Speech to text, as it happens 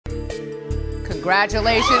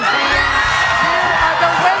Congratulations, Ian. You are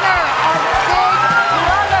the winner of Big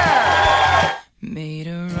Brother. Made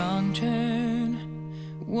a wrong turn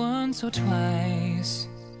once or twice.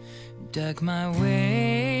 Dug my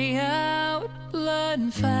way out, blood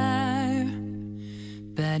and fire.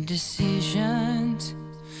 Bad decisions,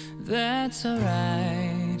 that's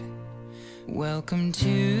alright. Welcome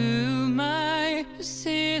to my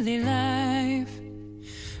silly life.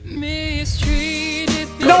 Mistreated.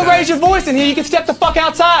 Don't raise your voice in here, you can step the fuck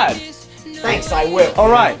outside. Thanks, I will.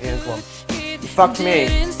 Alright. You fucked me.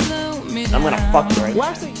 I'm gonna fuck you right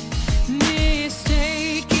now.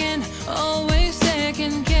 Mistaken, always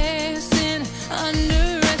second guessing,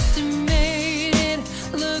 underestimated.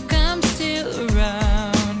 Look, I'm still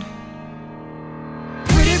around.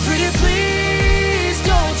 Pretty, pretty, please,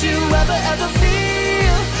 don't you ever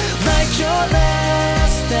feel like you're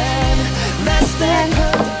less than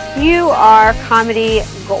You are comedy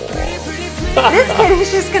gold. This kid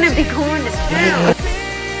is just gonna be going to town.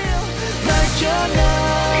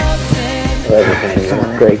 Everything. You're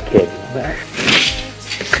a great kid.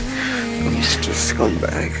 I'm just a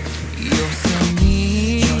scumbag.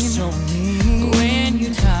 You're so mean when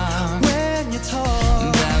you talk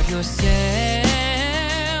about yourself.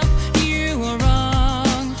 You are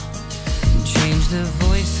wrong. Change the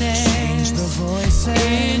voices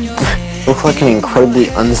in your head. Look like an incredibly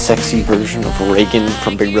unsexy version of Reagan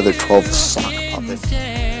from Big Brother 12 sock puppet.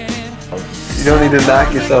 You don't need to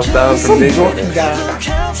knock yourself down from Big Brother.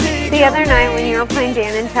 The other night when you were playing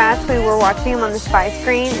Dan and Tess, we were watching him on the spy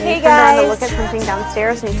screen, and you turned around to look at something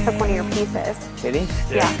downstairs, and he took one of your pieces. Did he?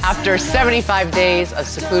 Yeah. After 75 days of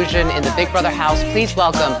seclusion in the Big Brother house, please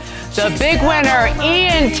welcome the big winner,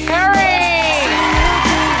 Ian Terry!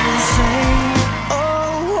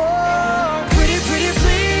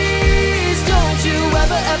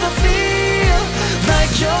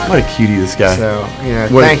 What a cutie, this guy. So, yeah,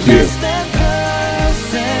 what thank you.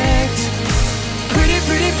 Pretty,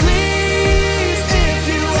 pretty, please, if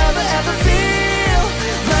you ever feel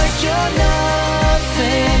like you're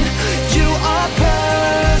nothing, you are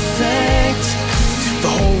perfect. The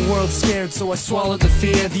whole world's scared, so I swallowed the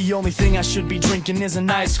fear. The only thing I should be drinking is a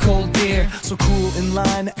nice cold beer. So cool in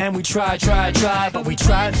line, and we try, but we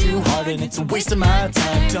try too hard, and it's a waste of my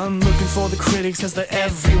time. Done looking for the critics, cause they're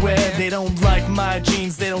everywhere. They don't like my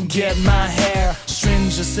jeans, they don't get my hair. String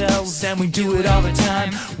yourselves, and we do it all the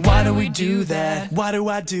time. Why do we do that? Why do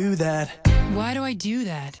I do that? Why do I do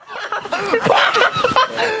that?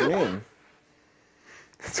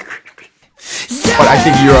 That's creepy. But I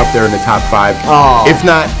think you're up there in the top 5. Oh. If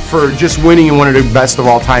not for just winning and one of the best of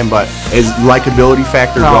all time, but as likability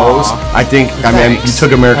factor goes, I think, I mean, you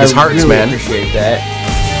took America's hearts, man. I appreciate that.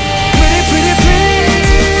 Pretty, pretty,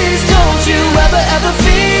 please, don't you ever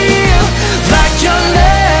feel like you're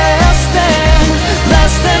less than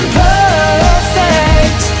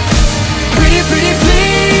perfect. Pretty, pretty,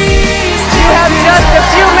 please. You have just a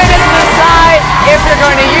few minutes to decide if you're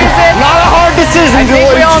going to use it. Not a hard decision, I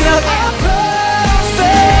think we all Julie. know